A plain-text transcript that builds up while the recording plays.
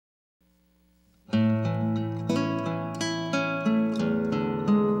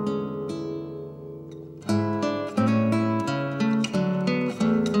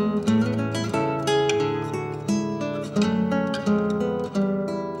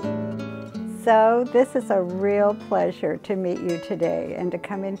So this is a real pleasure to meet you today and to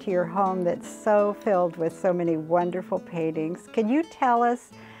come into your home that's so filled with so many wonderful paintings. Can you tell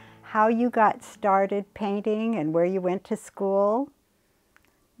us how you got started painting and where you went to school?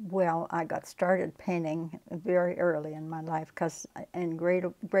 Well, I got started painting very early in my life because in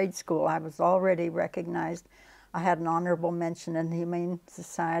grade school I was already recognized. I had an honorable mention in the Humane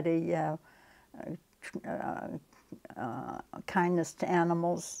Society, kindness to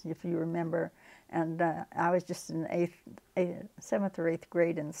animals, if you remember. And I was just in 7th or 8th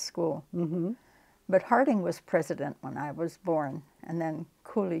grade in school. Mm-hmm. But Harding was president when I was born, and then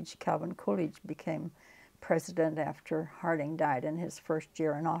Calvin Coolidge became president after Harding died in his first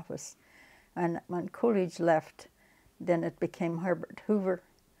year in office. And when Coolidge left, then it became Herbert Hoover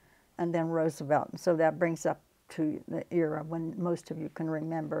and then Roosevelt. And so that brings up to the era when most of you can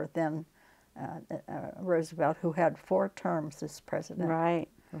remember then Roosevelt, who had 4 terms as president. Right,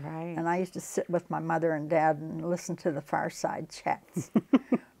 right. And I used to sit with my mother and dad and listen to the fireside chats.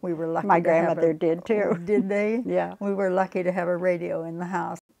 We were lucky. My grandmother did too. Did they? Yeah. We were lucky to have a radio in the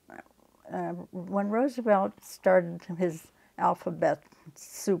house. When Roosevelt started his alphabet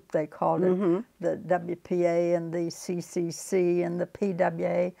soup, they called it, mm-hmm. the WPA and the CCC and the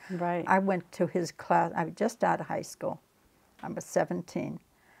PWA. Right. I went to his class. I was just out of high school. I was 17.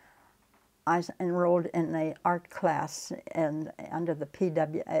 I enrolled in an art class under the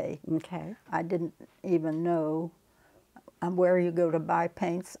PWA. Okay. I didn't even know where you go to buy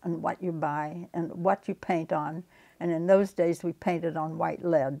paints and what you buy and what you paint on. And in those days, we painted on white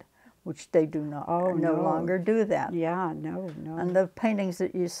lead, which they do not no longer do that. Yeah, no. And the paintings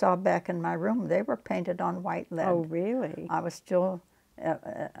that you saw back in my room, they were painted on white lead. Oh, really? I was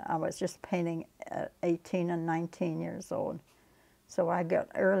just painting at 18 and 19 years old. So I got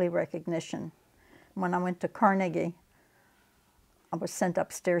early recognition. When I went to Carnegie, I was sent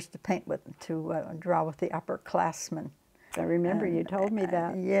upstairs to draw with the upperclassmen. I remember you told me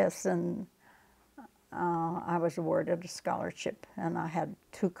that. Yes, and I was awarded a scholarship, and I had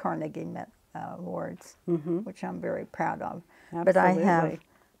 2 Carnegie awards, mm-hmm. which I'm very proud of. Absolutely. But I have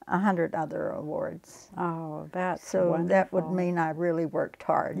 100 other awards. Oh, that's so wonderful. That would mean I really worked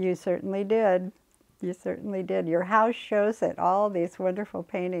hard. You certainly did. You certainly did. Your house shows it, all these wonderful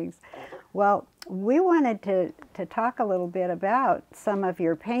paintings. Well, we wanted to talk a little bit about some of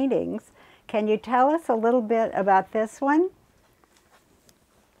your paintings. Can you tell us a little bit about this one?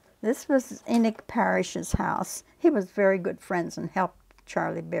 This was Enoch Parrish's house. He was very good friends and helped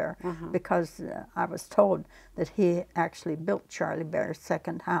Charlie Bear because I was told that he actually built Charlie Bear's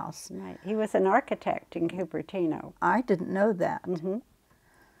second house. Right. He was an architect in Cupertino. I didn't know that. Mm-hmm.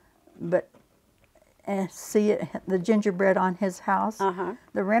 But see the gingerbread on his house?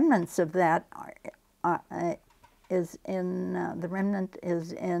 The remnants of that is in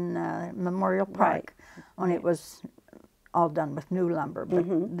Memorial Park, right. when it was all done with new lumber.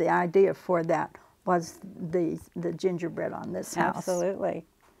 But the idea for that was the gingerbread on this house. Absolutely.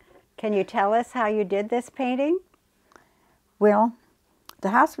 Can you tell us how you did this painting? Well,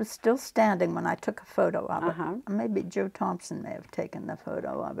 the house was still standing when I took a photo of it. Maybe Joe Thompson may have taken the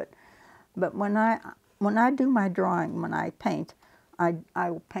photo of it. But when I do my drawing, when I paint, I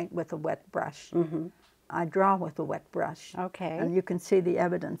will paint with a wet brush. I draw with a wet brush. Okay. And you can see the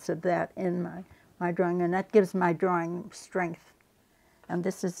evidence of that in my drawing, and that gives my drawing strength. And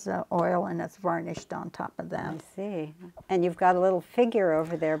this is oil, and it's varnished on top of that. I see. And you've got a little figure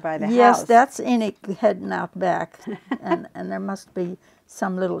over there by the house. Yes, that's Enoch heading out back, and there must be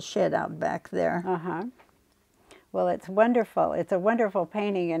some little shed out back there. Well, it's wonderful. It's a wonderful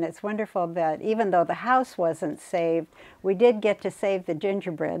painting, and it's wonderful that even though the house wasn't saved, we did get to save the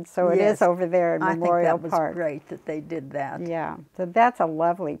gingerbread, so it is over there in Memorial Park. I think that was great that they did that. Yeah, so that's a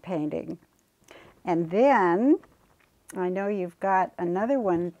lovely painting. And then, I know you've got another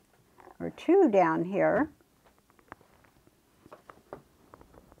one or 2 down here.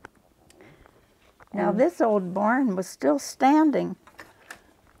 Now, this old barn was still standing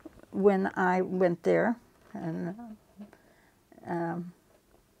when I went there. And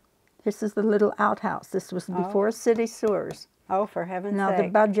this is the little outhouse. This was before city sewers. Oh, for heaven's sake. Now, the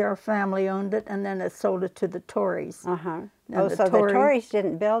Badger family owned it, and then it sold it to the Tories. Oh, so the Tories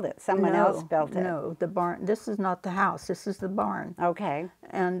didn't build it. Someone else built it. No, the barn. This is not the house. This is the barn. Okay.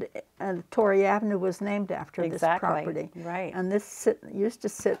 And Torrey Avenue was named after this property. Right. And this used to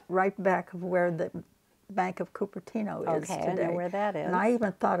sit right back of where the Bank of Cupertino is today. Okay, I know where that is. And I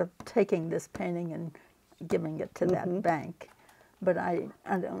even thought of taking this painting and giving it to that bank. But I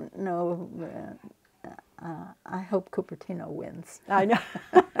don't know. I hope Cupertino wins. I know.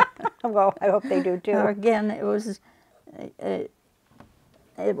 Well, I hope they do too. Again, it was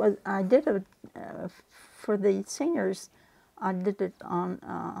it was, I did a, for the seniors, I did it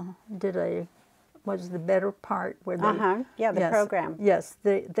on, was the better part where they... Yeah, the program. Yes,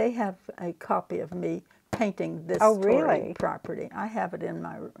 they have a copy of me painting this Tory property. I have it in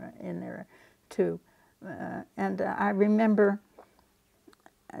there too. And I remember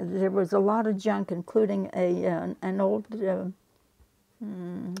there was a lot of junk, including an old,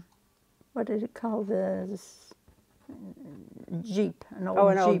 what did it call this? Jeep, an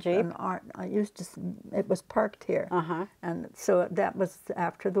old Jeep. I used to, it was parked here. And so that was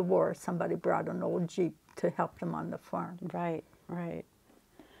after the war. Somebody brought an old Jeep to help them on the farm. Right, right.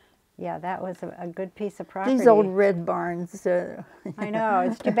 Yeah, that was a good piece of property. These old red barns. I know,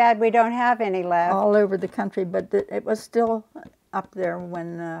 it's too bad we don't have any left. All over the country, but it was still up there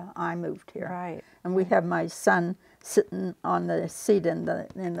when I moved here. Right. And we have my son sitting on the seat in the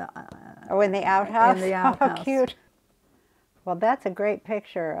oh, in the outhouse? In the outhouse. Oh, cute. Well, that's a great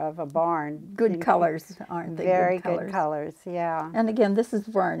picture of a barn. Good colors, aren't they? Very good colors, yeah. And again, this is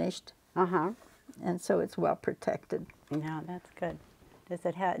varnished. And so it's well protected. No, that's good. Does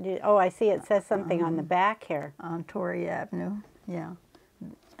it have, oh, I see it says something on the back here. On Torrey Avenue, yeah.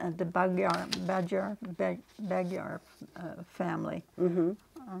 The Magyar family. I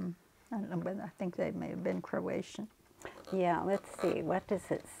don't know, but I think they may have been Croatian. Yeah, let's see. What does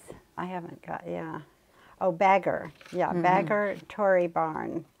it, I haven't got, yeah. Oh, Bagger. Yeah, Bagger Tory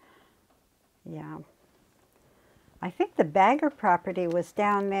Barn. Yeah. I think the Bagger property was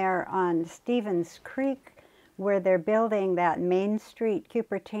down there on Stevens Creek where they're building that Main Street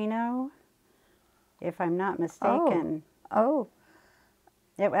Cupertino, if I'm not mistaken. Oh.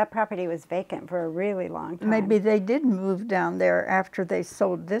 That property was vacant for a really long time. Maybe they did move down there after they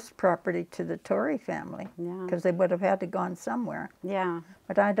sold this property to the Tory family. Yeah. Because they would have had to gone somewhere. Yeah.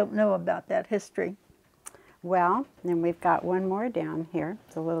 But I don't know about that history. Well, then we've got one more down here.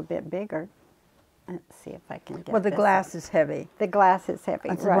 It's a little bit bigger. Let's see if I can get Well, the glass is heavy. The glass is heavy,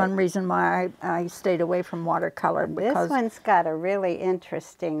 That's right. one reason why I stayed away from watercolor. Because this one's got a really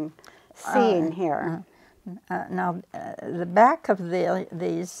interesting scene here. Now, the back of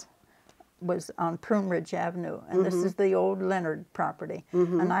these was on Prune Ridge Avenue, and this is the old Leonard property.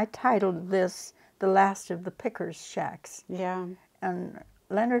 And I titled this The Last of the Pickers' Shacks. Yeah. And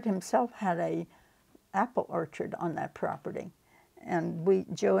Leonard himself had a apple orchard on that property. And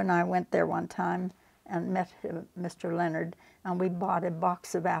Joe and I went there one time and met Mr. Leonard, and we bought a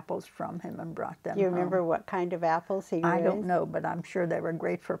box of apples from him and brought them Do you remember what kind of apples he raised? I don't know, but I'm sure they were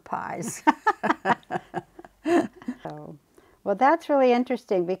great for pies. So, well, that's really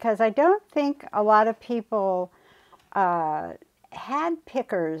interesting because I don't think a lot of people had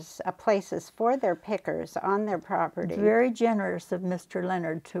pickers, places for their pickers on their property. Very generous of Mr.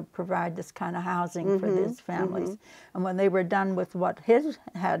 Leonard to provide this kind of housing for these families. And when they were done with what his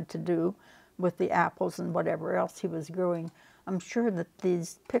had to do with the apples and whatever else he was growing, I'm sure that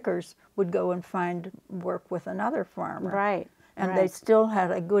these pickers would go and find work with another farmer. Right. And they still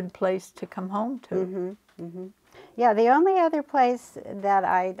had a good place to come home to. Yeah, the only other place that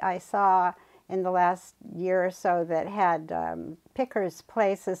I saw in the last year or so that had pickers'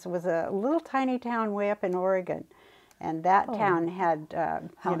 places was a little tiny town way up in Oregon, and that town had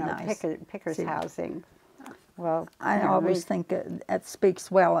nice. pickers' housing. Well, I always think it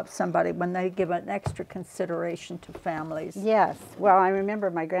speaks well of somebody when they give an extra consideration to families. Yes. Well, I remember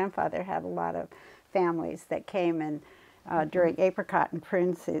my grandfather had a lot of families that came in during apricot and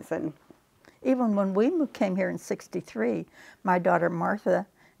prune season. Even when we came here in '63, my daughter Martha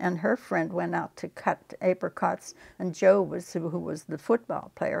and her friend went out to cut apricots, and Joe, who was the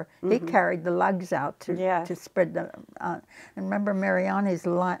football player, he carried the lugs out to spread them. And remember Mariani's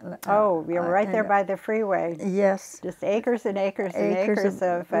line? Oh, you're right there by the freeway. Yes. Just acres and acres and acres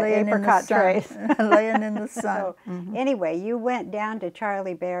of apricot trays. Laying in the sun. So, anyway, you went down to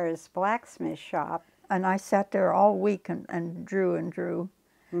Charlie Bear's blacksmith shop. And I sat there all week and drew and drew.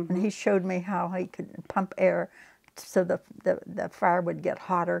 And he showed me how he could pump air so the fire would get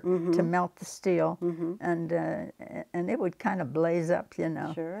hotter to melt the steel, and it would kind of blaze up, you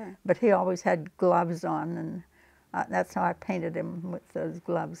know. Sure. But he always had gloves on, and that's how I painted him, with those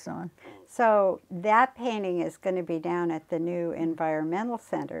gloves on. So that painting is going to be down at the new Environmental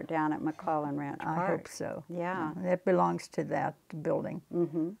Center down at McClellan Ranch Park. I hope so. Yeah. It belongs to that building,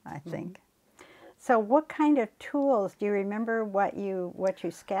 I think. So what kind of tools, do you remember what you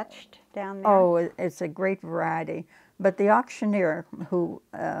sketched down there? Oh, it's a great variety. But the auctioneer who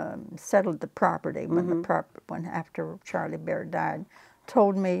settled the property when after Charlie Bear died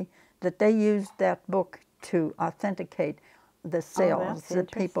told me that they used that book to authenticate the sales of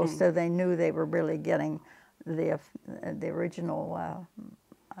people, so they knew they were really getting the original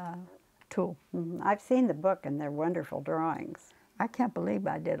tool. I've seen the book, and they're wonderful drawings. I can't believe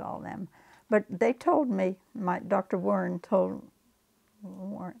I did all them. But they told me, Dr. Warren told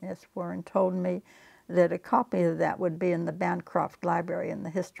me that a copy of that would be in the Bancroft Library in the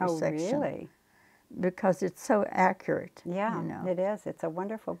history section. Oh, really? Because it's so accurate. Yeah, you know. it is. It's a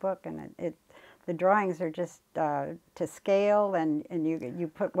wonderful book, and the drawings are just to scale, and you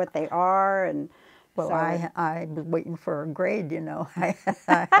put what they are, and well, so I was waiting for a grade, you know. I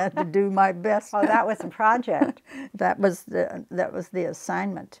had to do my best. Oh, that was a project. That was the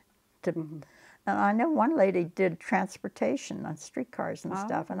assignment. And I know one lady did transportation on streetcars and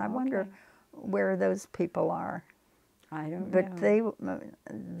stuff, and I wonder where those people are. I don't But know.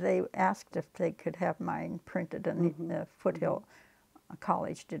 they asked if they could have mine printed, and the Foothill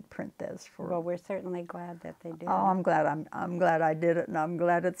College did print those for. Well, we're certainly glad that they did. Oh, I'm glad I did it, and I'm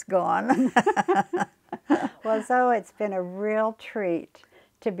glad it's gone. Well, Zoe, it's been a real treat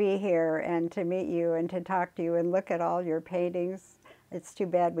to be here and to meet you and to talk to you and look at all your paintings. It's too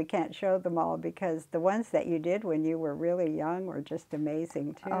bad we can't show them all, because the ones that you did when you were really young were just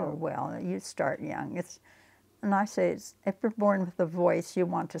amazing too. Oh, well, you start young. And I say, if you're born with a voice, you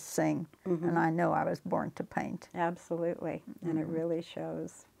want to sing. And I know I was born to paint. Absolutely, and it really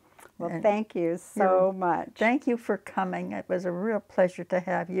shows. Well, thank you so much. Thank you for coming. It was a real pleasure to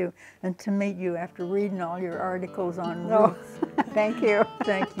have you and to meet you after reading all your articles on roofs. Thank you.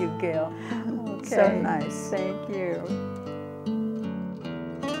 Thank you, Gail. Okay. So nice. Thank you.